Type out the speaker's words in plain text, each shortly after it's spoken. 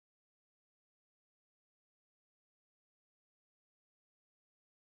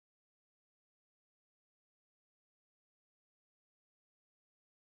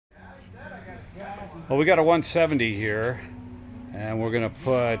Well, we got a 170 here, and we're gonna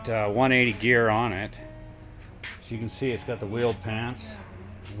put 180 gear on it. As you can see, it's got the wheeled pants,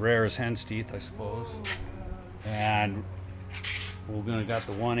 rare as hen's teeth, I suppose. And we're gonna got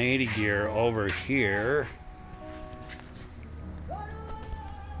the 180 gear over here.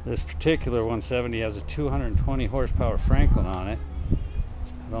 This particular 170 has a 220 horsepower Franklin on it.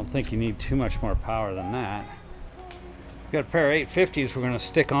 I don't think you need too much more power than that. We've got a pair of 850s we're going to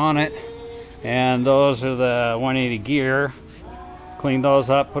stick on it, and those are the 180 gear. Clean those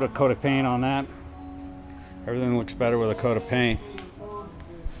up, put a coat of paint on that. Everything looks better with a coat of paint.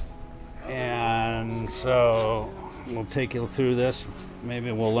 And so we'll take you through this.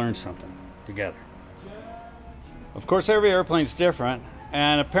 Maybe we'll learn something together. Of course, every airplane's different,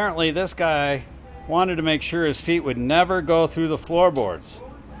 and apparently this guy wanted to make sure his feet would never go through the floorboards.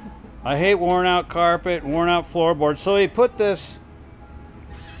 I hate worn out carpet, worn out floorboards, so he put this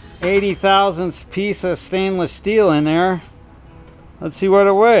 80 thousandths piece of stainless steel in there. Let's see what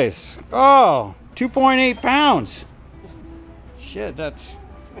it weighs. Oh, 2.8 pounds. Shit, that's...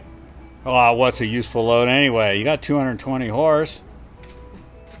 Oh, what's a useful load anyway? You got 220 horse.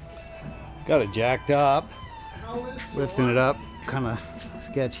 Got it jacked up. Lifting it up, kind of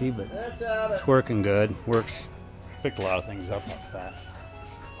sketchy, but it's working good. Works. Picked a lot of things up off that.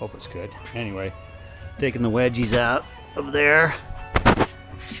 Hope it's good. Anyway, taking the wedgies out of there.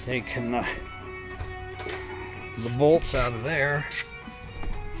 Taking the bolts out of there.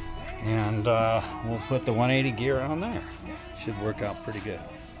 And we'll put the 180 gear on there. Should work out pretty good.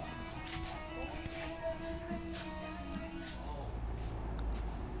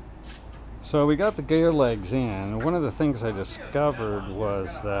 So we got the gear legs in. One of the things I discovered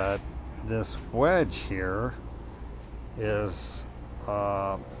was that this wedge here is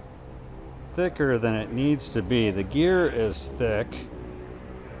thicker than it needs to be. The gear is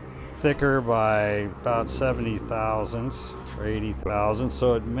thicker by about 70 thousandths or 80 thousandths,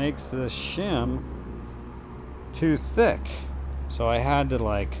 so it makes this shim too thick. So I had to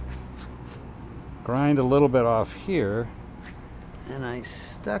like grind a little bit off here, and I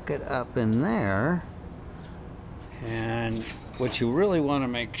stuck it up in there. And what you really want to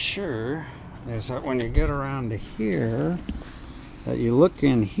make sure is that when you get around to here, that you look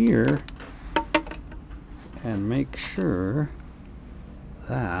in here and make sure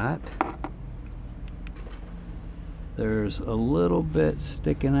that there's a little bit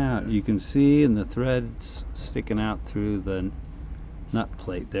sticking out. You can see, and the threads sticking out through the nut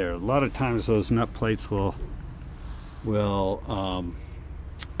plate there. A lot of times those nut plates will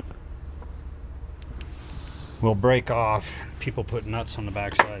break off. People put nuts on the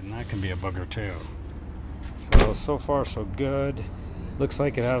backside, and that can be a bugger too. So far so good. Looks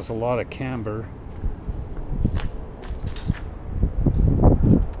like it has a lot of camber.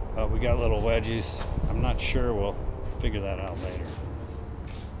 We got little wedgies. I'm not sure. We'll figure that out later.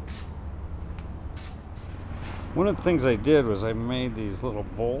 One of the things I did was I made these little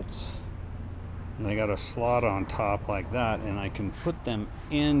bolts, and they got a slot on top like that, and I can put them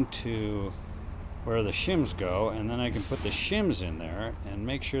into where the shims go, and then I can put the shims in there and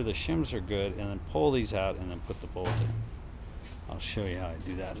make sure the shims are good, and then pull these out and then put the bolt in. I'll show you how I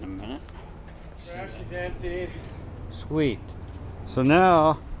do that in a minute. She's emptied. Sweet. So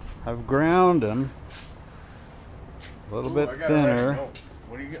now I've ground them a little bit thinner.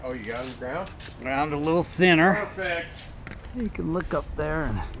 What do you? Oh, you got them ground? Ground a little thinner. Perfect. You can look up there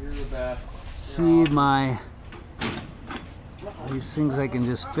and You're the best. see my these things I can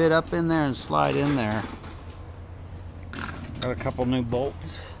just fit up in there and slide in there. Got a couple new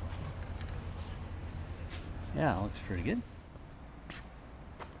bolts. Yeah, looks pretty good.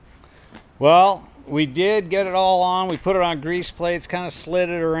 Well, we did get it all on. We put it on grease plates, kind of slid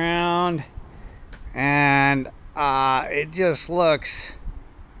it around, and it just looks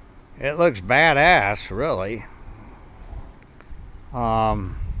badass, really.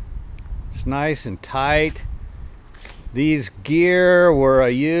 It's nice and tight. These gear were a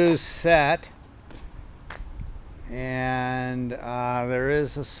used set, and there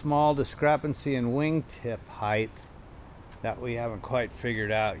is a small discrepancy in wingtip height that we haven't quite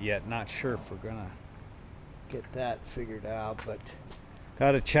figured out yet. Not sure if we're gonna get that figured out, but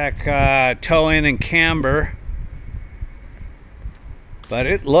gotta check toe in and camber. But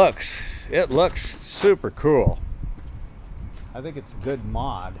it looks super cool. I think it's a good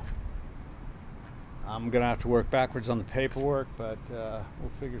mod. I'm gonna have to work backwards on the paperwork, but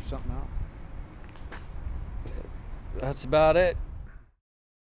we'll figure something out. That's about it.